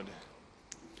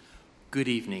Good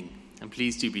evening, and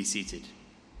please do be seated.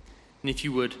 And if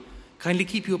you would, kindly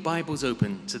keep your Bibles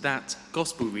open to that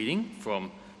Gospel reading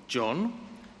from John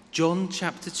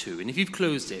chapter 2. And if you've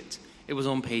closed it, it was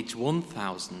on page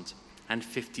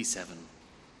 1057.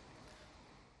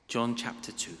 John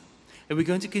chapter 2. And we're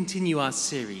going to continue our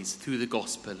series through the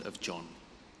Gospel of John.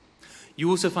 You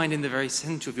also find in the very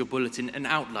center of your bulletin an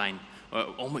outline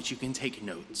on which you can take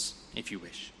notes, if you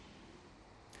wish.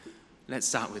 Let's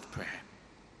start with prayer.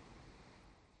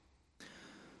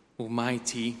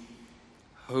 Almighty,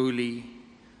 holy,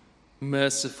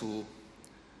 merciful,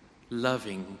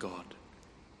 loving God,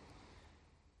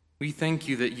 we thank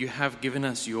you that you have given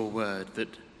us your word,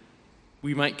 that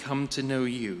we might come to know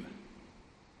you,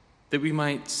 that we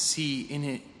might see in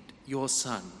it your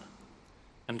Son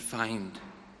and find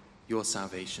your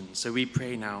salvation. So we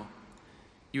pray now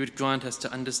you would grant us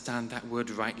to understand that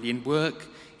word rightly and work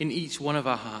in each one of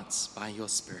our hearts by your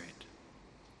Spirit.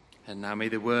 And now may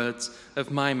the words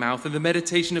of my mouth and the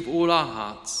meditation of all our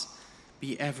hearts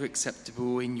be ever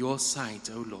acceptable in your sight,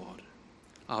 O Lord,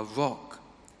 our rock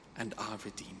and our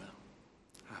Redeemer.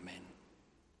 Amen.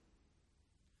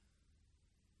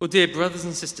 Well, dear brothers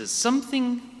and sisters,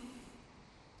 something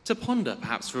to ponder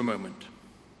perhaps for a moment.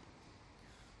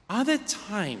 Are there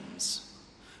times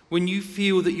when you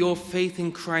feel that your faith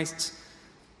in Christ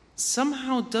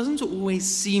somehow doesn't always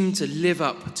seem to live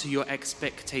up to your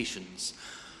expectations?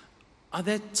 Are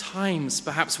there times,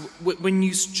 perhaps, when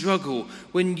you struggle,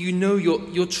 when you know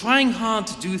you're trying hard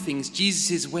to do things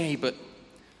Jesus' way, but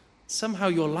somehow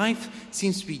your life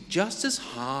seems to be just as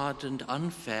hard and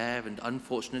unfair and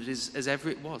unfortunate as ever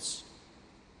it was?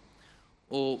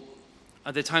 Or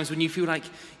are there times when you feel like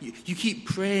you keep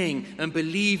praying and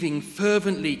believing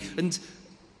fervently, and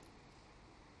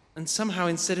somehow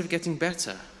instead of getting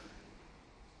better,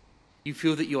 you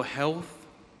feel that your health,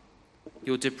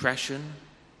 your depression,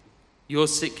 your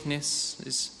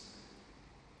sickness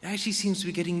actually seems to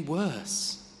be getting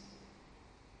worse?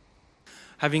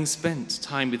 Having spent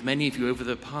time with many of you over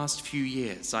the past few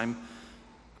years, I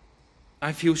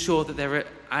feel sure that there are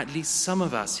at least some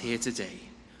of us here today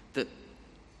that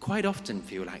quite often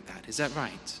feel like that. Is that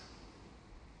right?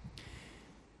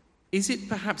 Is it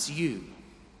perhaps you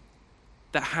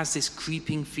that has this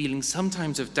creeping feeling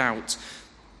sometimes of doubt?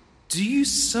 Do you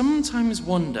sometimes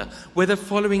wonder whether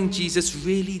following Jesus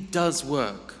really does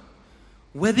work?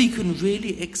 Whether you can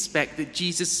really expect that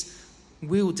Jesus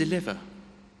will deliver?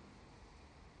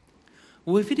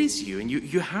 Well, if it is you, and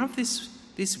you have this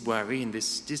worry and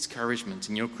this discouragement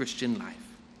in your Christian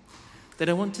life, then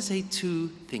I want to say two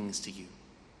things to you.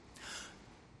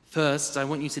 First, I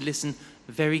want you to listen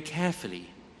very carefully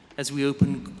as we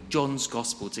open John's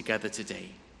Gospel together today.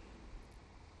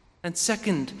 And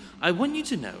second, I want you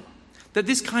to know that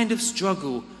this kind of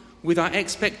struggle with our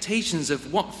expectations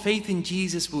of what faith in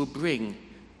Jesus will bring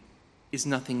is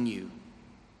nothing new.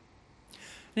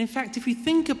 And in fact, if we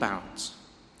think about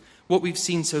what we've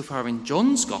seen so far in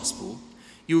John's Gospel,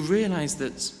 you'll realize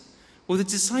that, well, the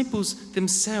disciples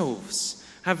themselves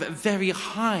have very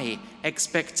high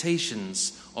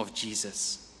expectations of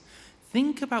Jesus.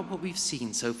 Think about what we've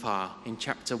seen so far in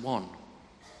chapter 1.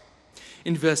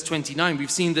 In verse 29,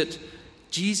 we've seen that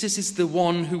Jesus is the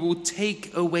one who will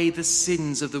take away the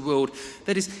sins of the world.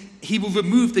 That is, he will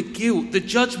remove the guilt, the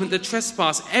judgment, the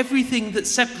trespass, everything that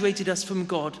separated us from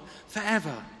God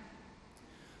forever.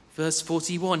 Verse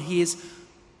 41, he is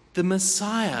the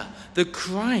Messiah, the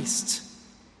Christ.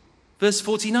 Verse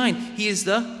 49, he is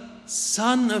the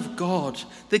Son of God,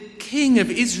 the King of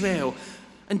Israel.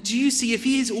 And do you see, if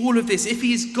he is all of this, if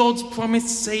he is God's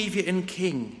promised Savior and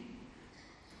King,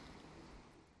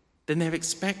 then they're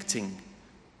expecting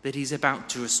that he's about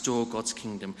to restore God's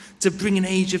kingdom, to bring an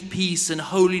age of peace and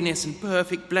holiness and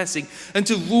perfect blessing, and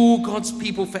to rule God's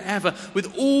people forever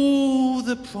with all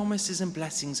the promises and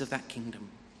blessings of that kingdom.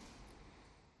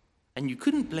 And you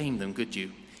couldn't blame them, could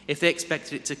you, if they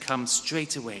expected it to come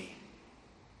straight away?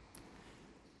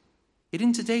 Yet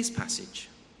in today's passage,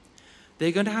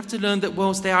 they're going to have to learn that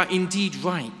whilst they are indeed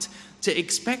right to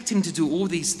expect him to do all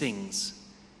these things,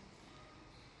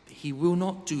 he will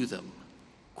not do them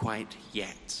quite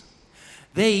yet.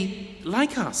 They,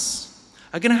 like us,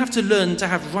 are going to have to learn to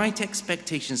have right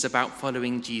expectations about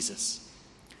following Jesus.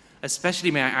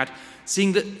 Especially, may I add,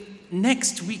 seeing that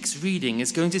next week's reading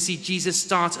is going to see Jesus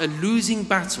start a losing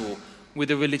battle with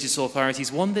the religious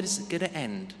authorities, one that is going to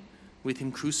end with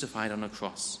him crucified on a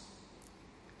cross.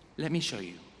 Let me show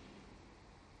you.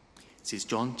 This is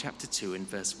John chapter 2 and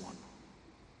verse 1.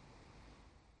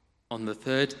 On the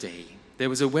third day, there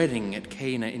was a wedding at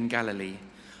Cana in Galilee,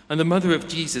 and the mother of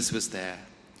Jesus was there.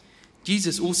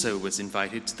 Jesus also was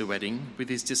invited to the wedding with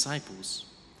his disciples.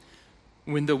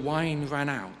 When the wine ran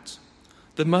out,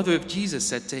 the mother of Jesus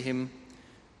said to him,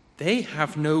 "They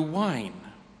have no wine."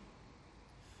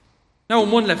 Now,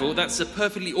 on one level, that's a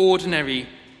perfectly ordinary,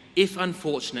 if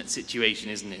unfortunate situation,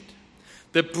 isn't it?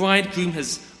 The bridegroom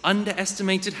has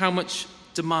underestimated how much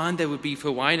demand there would be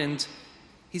for wine, and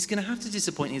he's going to have to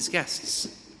disappoint his guests.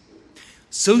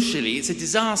 Socially, it's a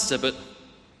disaster, but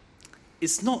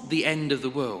it's not the end of the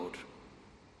world.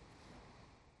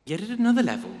 Yet at another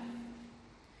level,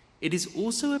 it is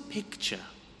also a picture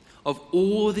of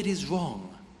all that is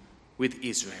wrong with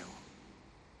Israel.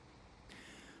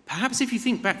 Perhaps if you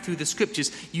think back through the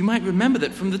scriptures, you might remember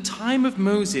that from the time of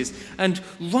Moses and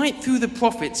right through the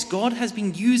prophets, God has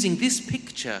been using this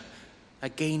picture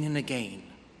again and again.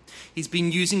 He's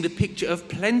been using the picture of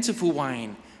plentiful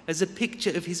wine as a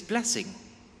picture of his blessing,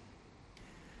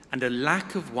 and a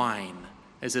lack of wine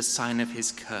as a sign of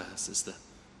his curse, as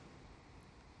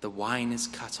the wine is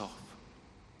cut off.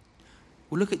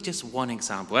 We'll look at just one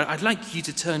example. I'd like you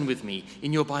to turn with me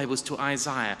in your Bibles to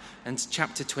Isaiah and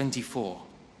chapter 24.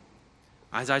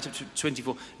 Isaiah chapter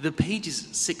 24, the page is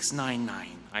 699,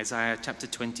 Isaiah chapter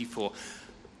 24.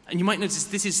 And you might notice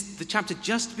this is the chapter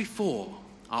just before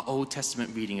our Old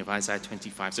Testament reading of Isaiah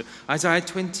 25. So Isaiah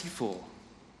 24,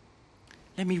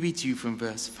 let me read to you from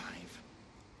verse 5.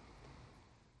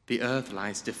 The earth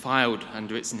lies defiled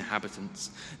under its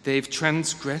inhabitants. They've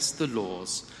transgressed the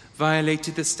laws,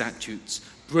 violated the statutes,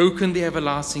 broken the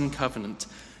everlasting covenant.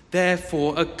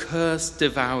 Therefore a curse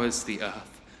devours the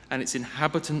earth, and its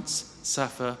inhabitants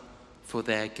suffer for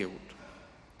their guilt.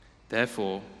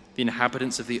 Therefore the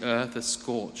inhabitants of the earth are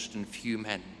scorched, and few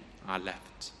men are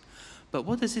left. But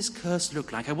what does this curse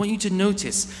look like? I want you to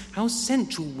notice how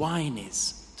central wine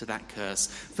is to that curse.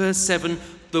 Verse 7,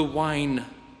 the wine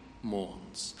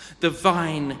mourns, the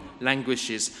vine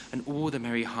languishes, and all the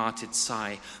merry-hearted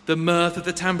sigh. The mirth of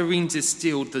the tambourines is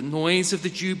stilled, the noise of the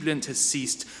jubilant has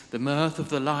ceased, the mirth of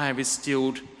the lyre is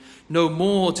stilled. No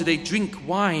more do they drink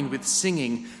wine with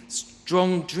singing.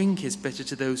 Strong drink is better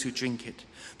to those who drink it.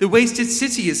 The wasted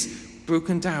city is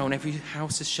broken down, every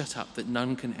house is shut up that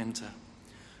none can enter.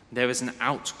 There is an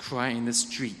outcry in the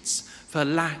streets for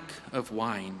lack of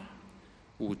wine.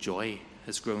 All joy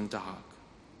has grown dark.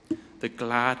 The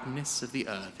gladness of the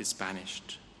earth is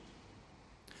banished.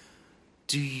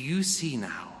 Do you see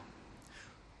now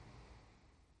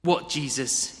what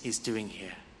Jesus is doing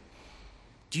here?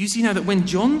 Do you see now that when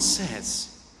John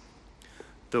says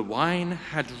the wine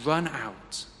had run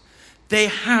out, they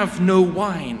have no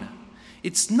wine,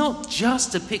 it's not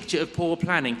just a picture of poor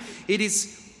planning. It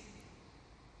is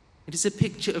a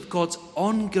picture of God's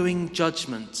ongoing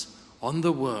judgment on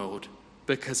the world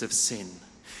because of sin.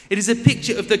 It is a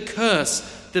picture of the curse,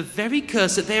 the very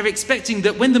curse that they are expecting,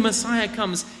 that when the Messiah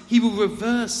comes, he will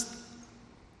reverse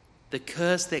the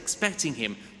curse they're expecting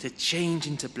him to change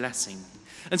into blessing.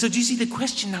 And so do you see, the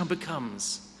question now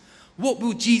becomes, what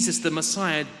will Jesus, the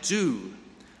Messiah, do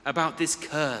about this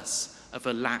curse of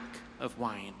a lack of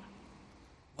wine?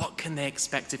 What can they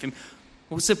expect of him?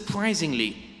 Well,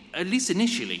 surprisingly, at least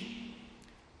initially,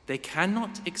 they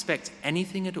cannot expect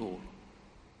anything at all.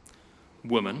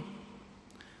 Woman,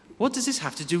 what does this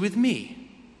have to do with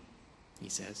me? He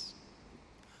says.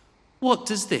 What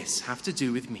does this have to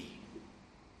do with me?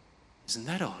 Isn't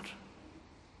that odd?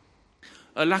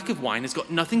 A lack of wine has got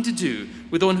nothing to do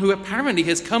with the one who apparently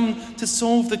has come to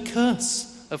solve the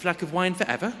curse of lack of wine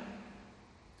forever.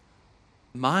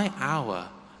 My hour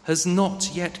has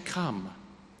not yet come,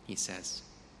 he says.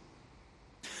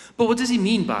 But what does he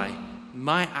mean by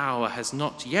my hour has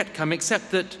not yet come,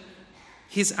 except that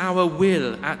his hour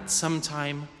will at some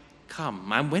time come?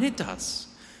 And when it does,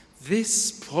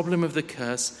 this problem of the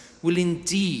curse will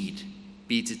indeed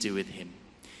be to do with him.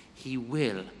 He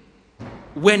will,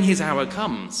 when his hour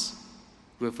comes,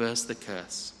 reverse the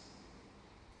curse.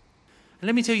 And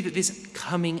let me tell you that this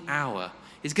coming hour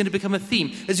is going to become a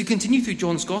theme. As you continue through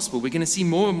John's Gospel, we're going to see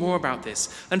more and more about this.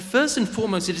 And first and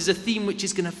foremost, it is a theme which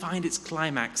is going to find its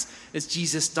climax as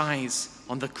Jesus dies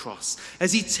on the cross,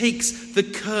 as he takes the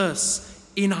curse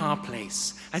in our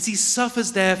place, as he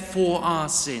suffers there for our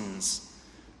sins,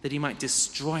 that he might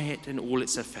destroy it and all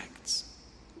its effects.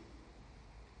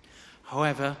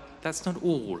 However, that's not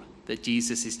all that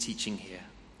Jesus is teaching here.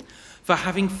 For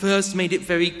having first made it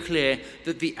very clear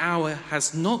that the hour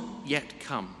has not yet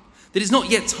come, that it's not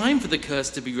yet time for the curse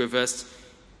to be reversed,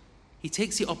 he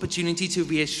takes the opportunity to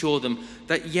reassure them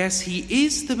that yes, he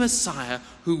is the Messiah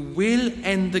who will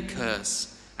end the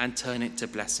curse and turn it to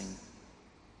blessing.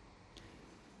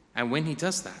 And when he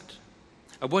does that,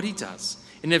 what he does,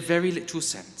 in a very literal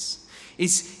sense,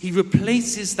 is he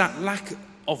replaces that lack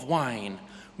of wine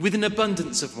with an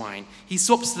abundance of wine. He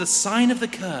swaps the sign of the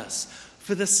curse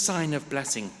for the sign of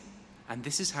blessing. And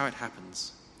this is how it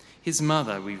happens. His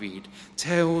mother, we read,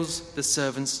 tells the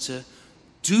servants to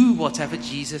do whatever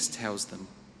Jesus tells them.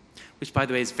 Which, by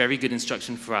the way, is very good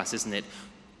instruction for us, isn't it?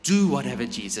 Do whatever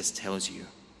Jesus tells you.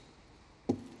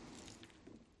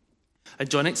 And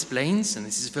John explains, and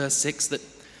this is verse 6, that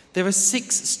there are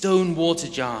 6 stone water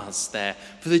jars there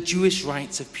for the Jewish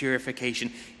rites of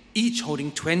purification, each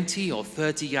holding 20 or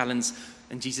 30 gallons.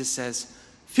 And Jesus says,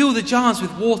 fill the jars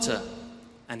with water.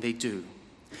 And they do.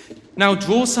 Now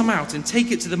draw some out and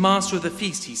take it to the master of the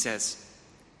feast, he says,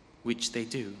 which they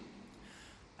do.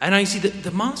 And I see that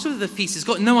the master of the feast has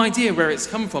got no idea where it's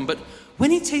come from, but when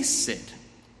he tastes it,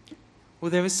 well,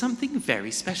 there is something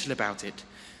very special about it.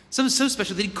 So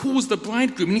special that he calls the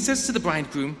bridegroom, and he says to the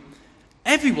bridegroom,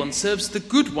 everyone serves the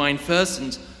good wine first,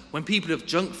 and when people have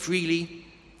drunk freely,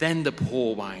 then the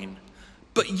poor wine.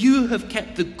 But you have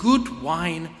kept the good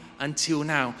wine until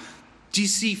now. Do you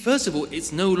see, first of all,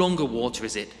 it's no longer water,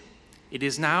 is it? It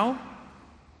is now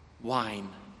wine.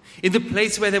 In the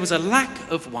place where there was a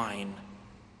lack of wine,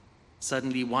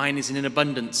 suddenly wine is in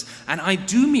abundance. And I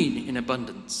do mean in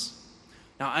abundance.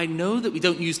 Now, I know that we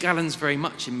don't use gallons very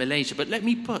much in Malaysia, but let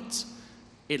me put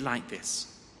it like this.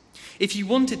 If you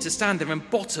wanted to stand there and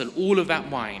bottle all of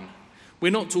that wine,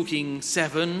 we're not talking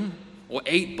 7 or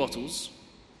 8 bottles.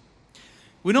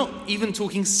 We're not even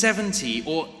talking 70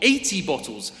 or 80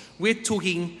 bottles. We're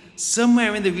talking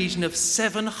somewhere in the region of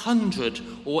 700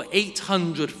 or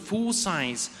 800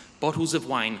 full-size bottles of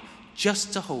wine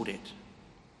just to hold it.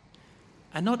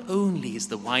 And not only is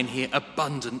the wine here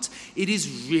abundant, it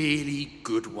is really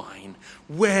good wine,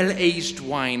 well-aged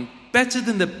wine, better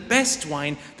than the best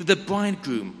wine that the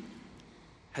bridegroom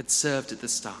had served at the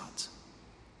start.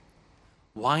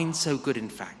 Wine so good, in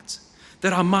fact,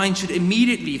 that our mind should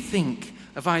immediately think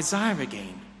of Isaiah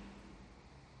again.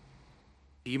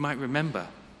 You might remember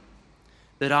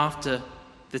that after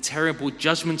the terrible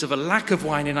judgment of a lack of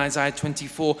wine in Isaiah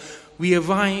 24, we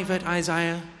arrive at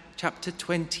Isaiah chapter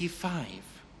 25,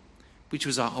 which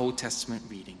was our Old Testament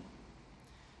reading.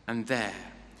 And there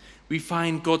we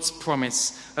find God's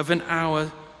promise of an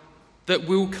hour that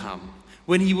will come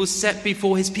when he will set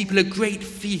before his people a great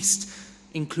feast,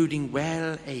 including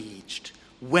well-aged,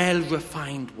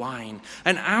 well-refined wine.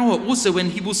 An hour also when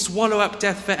he will swallow up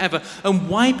death forever and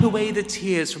wipe away the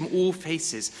tears from all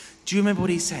faces. Do you remember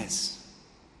what he says?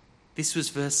 This was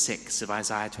verse 6 of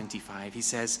Isaiah 25. He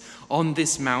says, on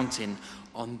this mountain,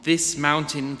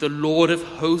 the Lord of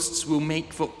hosts will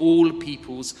make for all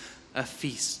peoples a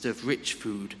feast of rich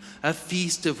food, a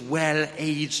feast of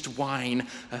well-aged wine,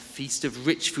 a feast of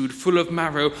rich food full of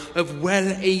marrow, of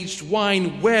well-aged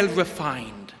wine,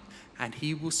 well-refined. And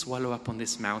he will swallow up on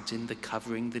this mountain the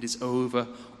covering that is over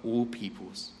all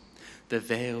peoples, the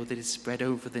veil that is spread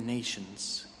over the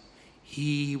nations.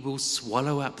 He will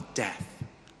swallow up death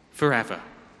forever.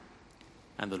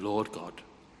 And the Lord God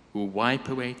will wipe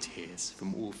away tears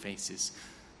from all faces.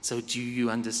 So do you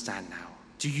understand now?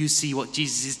 Do you see what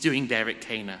Jesus is doing there at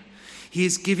Cana? He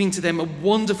is giving to them a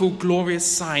wonderful, glorious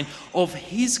sign of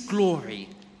his glory,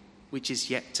 which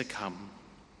is yet to come.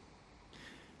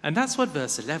 And that's what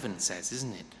verse 11 says,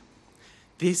 isn't it?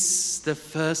 This, the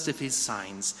first of his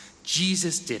signs,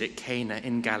 Jesus did at Cana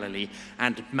in Galilee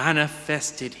and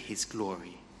manifested his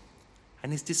glory.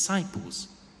 And his disciples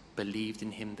believed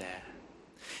in him there.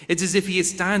 It's as if he is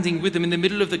standing with them in the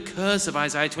middle of the curse of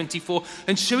Isaiah 24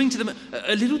 and showing to them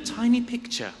a little tiny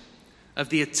picture of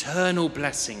the eternal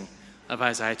blessing of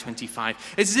Isaiah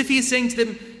 25. It's as if he is saying to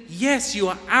them, yes, you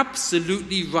are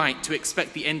absolutely right to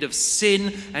expect the end of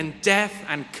sin and death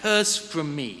and curse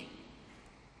from me.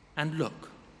 And look,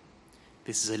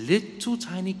 this is a little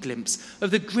tiny glimpse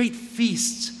of the great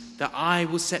feast that I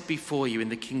will set before you in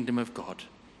the kingdom of God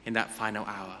in that final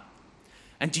hour.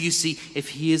 And do you see, if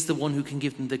he is the one who can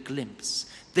give them the glimpse,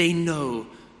 they know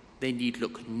they need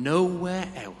look nowhere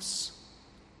else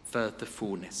for the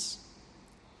fullness.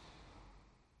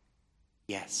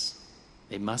 Yes,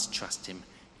 they must trust him.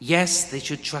 Yes, they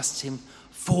should trust him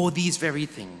for these very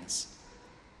things.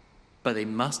 But they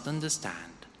must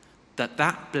understand that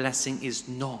that blessing is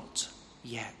not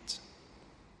yet.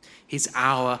 His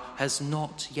hour has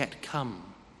not yet come.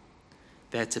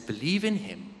 They're to believe in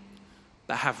him,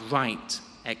 but have right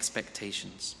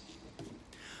expectations.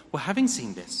 Well, having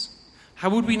seen this,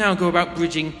 how would we now go about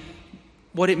bridging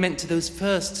what it meant to those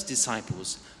first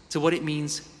disciples to what it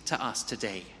means to us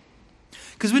today?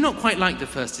 Because we're not quite like the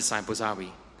first disciples, are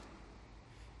we?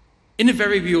 In a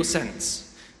very real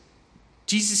sense,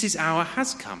 Jesus' hour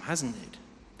has come, hasn't it?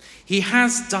 He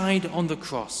has died on the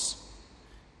cross.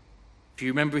 If you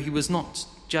remember, he was not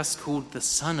just called the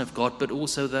Son of God, but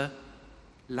also the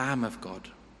Lamb of God.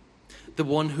 the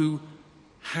one who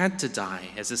had to die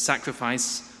as a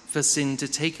sacrifice for sin to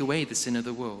take away the sin of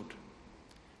the world.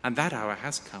 And that hour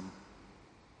has come.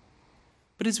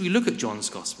 But as we look at John's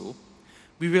Gospel,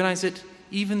 we realize that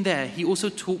even there he also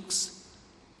talks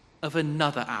of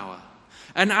another hour,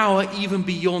 an hour even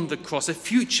beyond the cross, a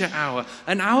future hour,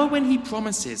 an hour when he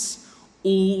promises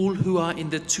all who are in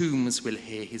the tombs will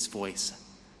hear his voice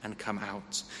and come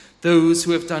out. Those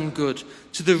who have done good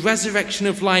to the resurrection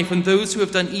of life, and those who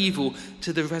have done evil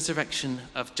to the resurrection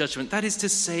of judgment. That is to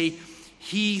say,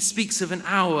 he speaks of an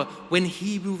hour when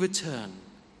he will return,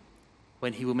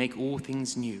 when he will make all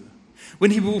things new,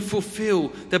 when he will fulfill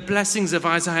the blessings of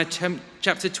Isaiah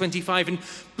chapter 25 and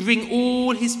bring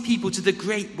all his people to the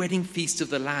great wedding feast of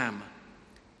the Lamb.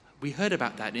 We heard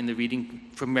about that in the reading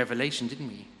from Revelation, didn't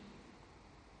we?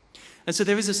 And so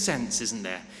there is a sense, isn't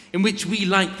there, in which we,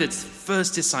 like the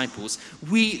first disciples,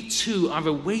 we too are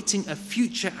awaiting a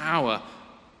future hour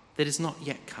that has not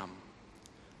yet come.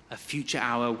 A future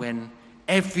hour when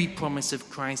every promise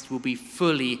of Christ will be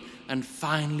fully and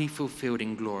finally fulfilled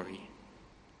in glory.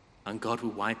 And God will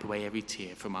wipe away every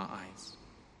tear from our eyes.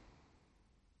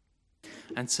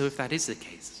 And so if that is the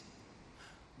case,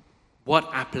 what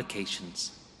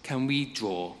applications can we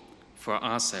draw for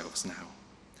ourselves now?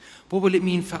 What will it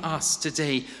mean for us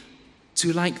today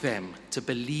to, like them, to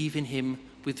believe in him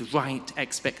with right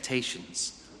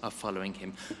expectations of following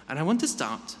him? And I want to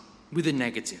start with a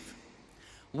negative.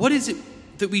 What is it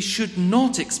that we should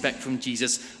not expect from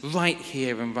Jesus right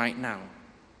here and right now?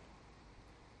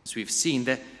 As we've seen,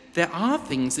 there are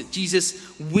things that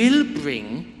Jesus will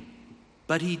bring,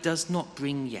 but he does not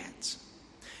bring yet.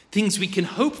 Things we can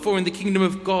hope for in the kingdom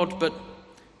of God, but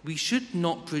we should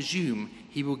not presume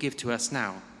he will give to us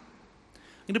now.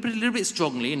 I'm going to put it a little bit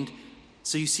strongly, and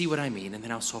so you see what I mean, and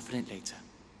then I'll soften it later.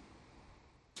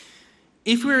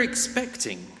 If we're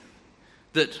expecting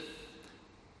that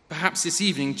perhaps this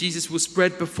evening Jesus will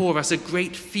spread before us a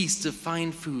great feast of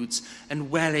fine foods and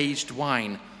well-aged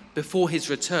wine before his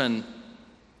return,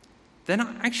 then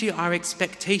actually our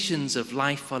expectations of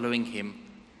life following him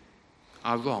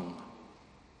are wrong.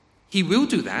 He will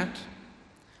do that,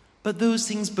 but those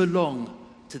things belong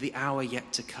to the hour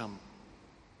yet to come.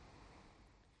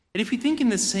 And if we think in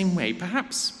the same way,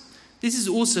 perhaps this is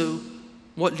also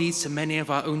what leads to many of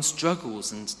our own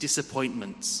struggles and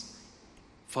disappointments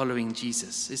following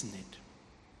Jesus, isn't it?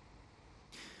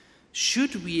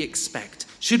 Should we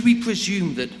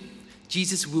presume that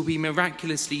Jesus will be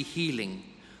miraculously healing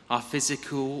our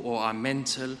physical or our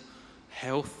mental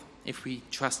health if we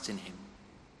trust in him?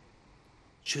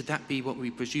 Should that be what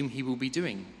we presume he will be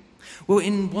doing? Well,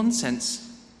 in one sense,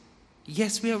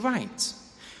 yes, we are right.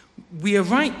 We are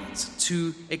right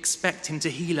to expect him to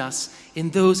heal us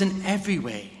in those and every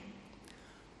way.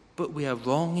 But we are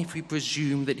wrong if we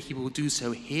presume that he will do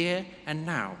so here and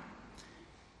now,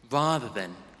 rather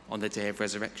than on the day of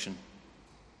resurrection.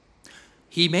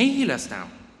 He may heal us now.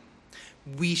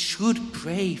 We should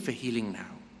pray for healing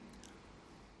now.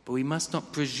 But we must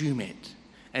not presume it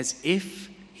as if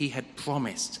he had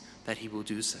promised that he will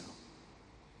do so.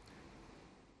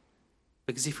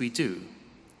 Because if we do,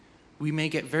 we may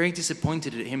get very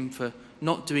disappointed at him for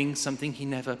not doing something he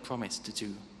never promised to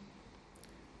do.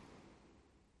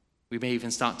 We may even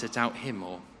start to doubt him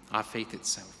or our faith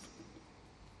itself.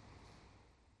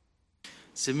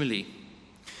 Similarly,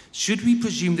 should we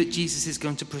presume that Jesus is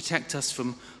going to protect us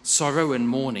from sorrow and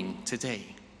mourning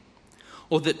today?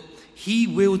 Or that he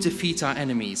will defeat our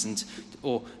enemies,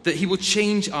 or that he will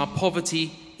change our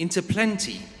poverty into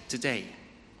plenty today?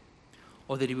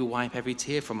 Or that he will wipe every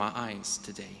tear from our eyes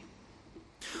today?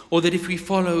 Or that if we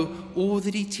follow all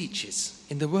that he teaches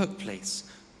in the workplace,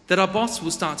 that our boss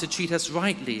will start to treat us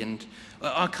rightly, and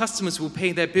our customers will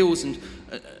pay their bills,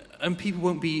 and people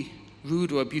won't be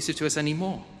rude or abusive to us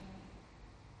anymore?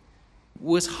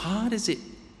 Well, as hard as it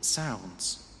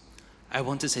sounds, I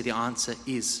want to say the answer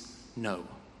is no.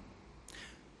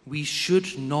 We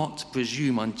should not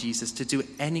presume on Jesus to do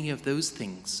any of those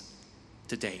things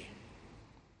today.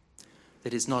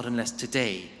 That is not unless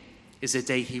today is the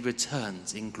day he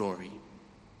returns in glory.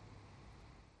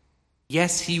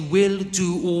 Yes, he will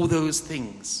do all those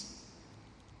things,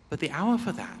 but the hour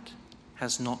for that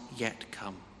has not yet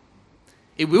come.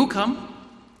 It will come,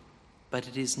 but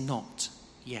it is not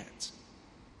yet.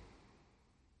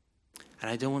 And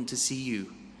I don't want to see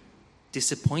you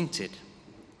disappointed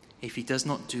if he does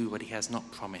not do what he has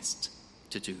not promised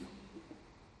to do.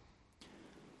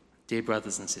 Dear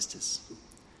brothers and sisters,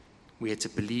 we are to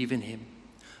believe in him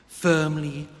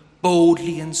firmly,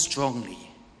 boldly, and strongly.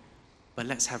 But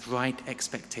let's have right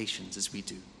expectations as we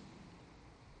do.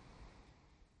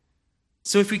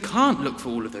 So if we can't look for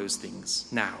all of those things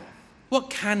now, What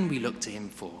can we look to him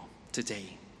for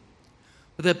today?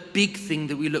 Well, the big thing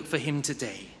that we look for him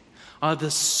today are the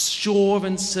sure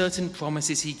and certain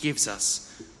promises he gives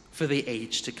us for the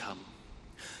age to come.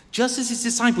 Just as his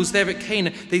disciples there at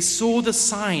Cana, they saw the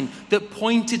sign that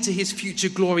pointed to his future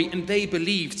glory and they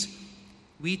believed.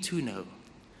 We too know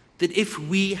that if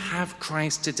we have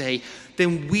Christ today,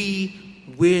 then we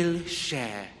will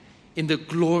share in the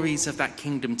glories of that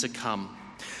kingdom to come.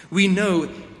 We know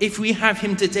if we have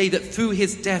him today that through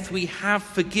his death we have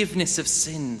forgiveness of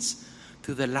sins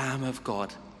through the Lamb of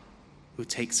God who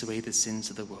takes away the sins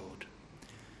of the world.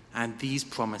 And these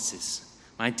promises,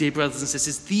 my dear brothers and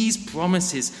sisters, these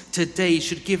promises today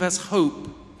should give us hope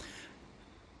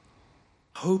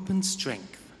and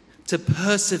strength to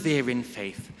persevere in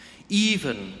faith,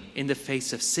 even in the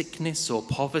face of sickness or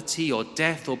poverty or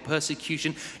death or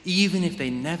persecution, even if they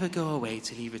never go away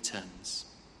till he returns.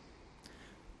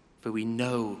 For we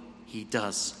know he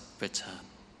does return.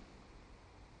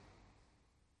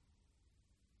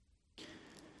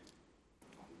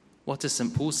 What does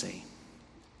St. Paul say?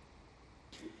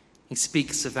 He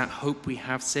speaks of that hope we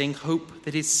have, saying, hope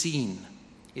that is seen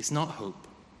is not hope.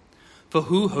 For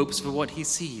who hopes for what he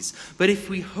sees? But if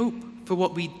we hope for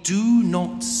what we do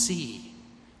not see,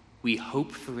 we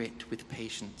hope for it with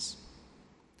patience.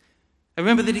 I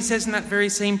remember that he says in that very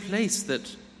same place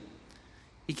that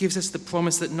he gives us the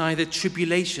promise that neither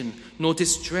tribulation, nor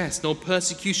distress, nor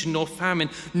persecution, nor famine,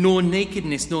 nor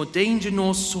nakedness, nor danger,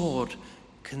 nor sword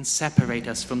can separate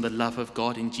us from the love of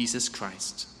God in Jesus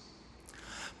Christ.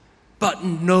 But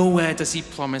nowhere does he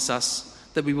promise us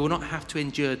that we will not have to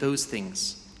endure those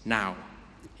things now,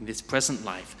 in this present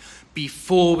life,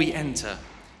 before we enter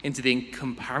into the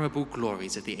incomparable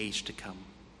glories of the age to come.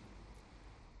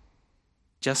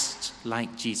 Just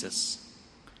like Jesus,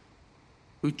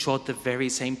 who trod the very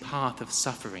same path of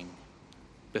suffering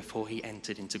before he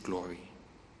entered into glory.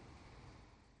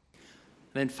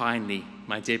 And then finally,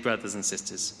 my dear brothers and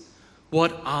sisters,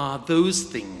 what are those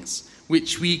things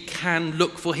which we can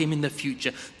look for him in the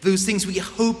future, those things we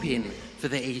hope in for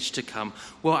the age to come?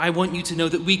 Well, I want you to know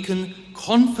that we can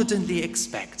confidently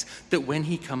expect that when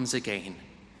he comes again,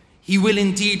 he will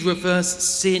indeed reverse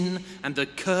sin and the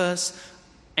curse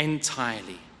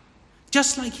entirely,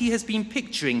 just like he has been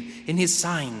picturing in his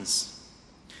signs.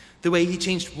 The way he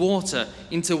changed water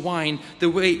into wine, the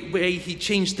way he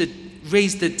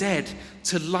raised the dead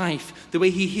to life, the way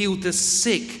he healed the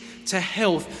sick to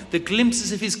health, the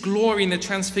glimpses of his glory in the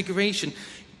transfiguration.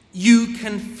 You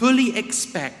can fully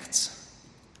expect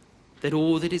that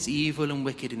all that is evil and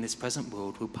wicked in this present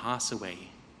world will pass away,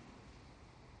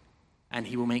 and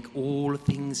he will make all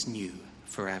things new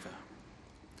forever.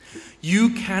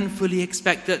 You can fully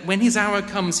expect that when his hour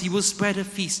comes, he will spread a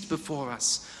feast before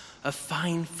us of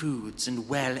fine foods and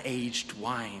well-aged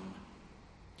wine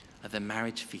at the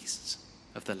marriage feasts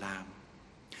of the Lamb.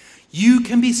 You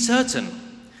can be certain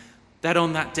that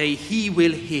on that day he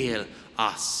will heal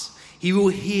us. He will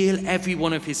heal every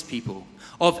one of his people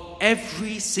of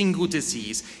every single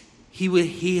disease. He will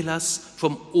heal us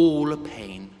from all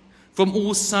pain, from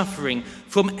all suffering,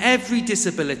 from every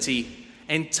disability,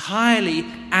 entirely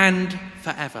and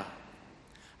forever.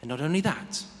 And not only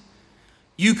that,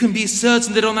 you can be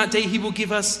certain that on that day he will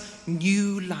give us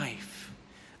new life,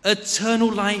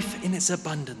 eternal life in its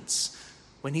abundance,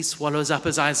 when he swallows up,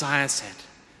 as Isaiah said,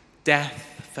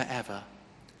 death forever,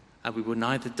 and we will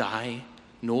neither die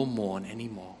nor mourn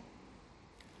anymore.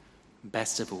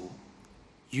 Best of all,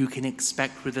 you can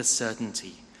expect with a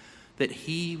certainty that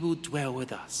he will dwell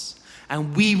with us,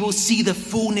 and we will see the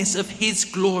fullness of his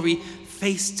glory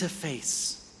face to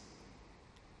face,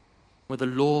 where the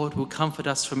Lord will comfort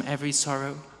us from every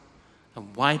sorrow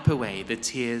and wipe away the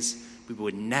tears we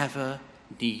will never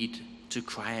need to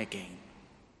cry again.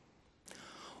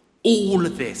 All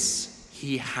of this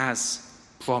he has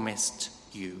promised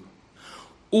you.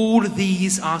 All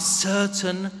these are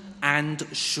certain and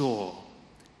sure.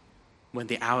 When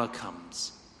the hour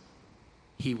comes,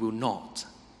 he will not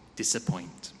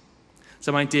disappoint.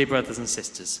 So, my dear brothers and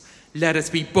sisters, let us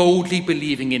be boldly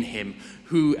believing in him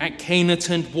who at Cana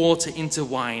turned water into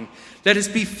wine. Let us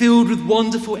be filled with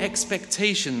wonderful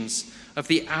expectations of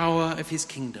the hour of his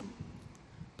kingdom.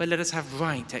 But let us have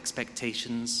right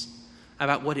expectations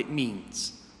about what it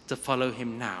means to follow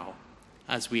him now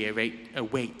as we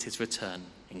await his return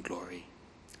in glory.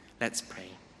 Let's pray.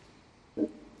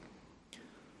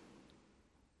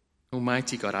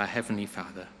 Almighty God, our Heavenly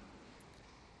Father,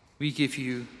 we give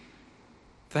you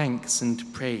thanks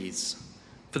and praise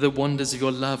for the wonders of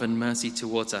your love and mercy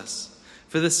towards us,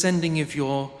 for the sending of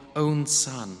your own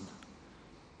Son,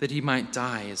 that he might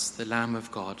die as the Lamb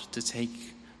of God to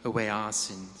take away our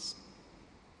sins.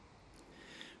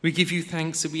 We give you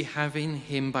thanks that we have in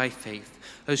him by faith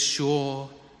a sure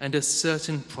and a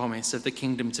certain promise of the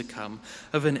kingdom to come,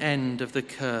 of an end of the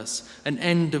curse, an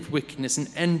end of wickedness, an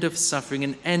end of suffering,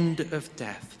 an end of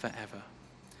death forever,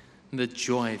 and the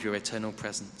joy of your eternal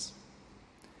presence.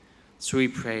 So we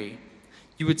pray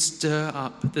you would stir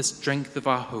up the strength of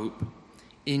our hope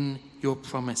in your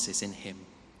promises in him,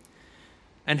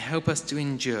 and help us to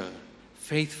endure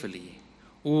faithfully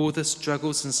all the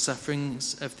struggles and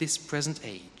sufferings of this present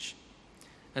age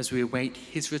as we await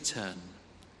his return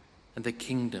and the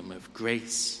kingdom of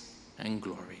grace and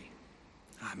glory.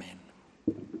 Amen.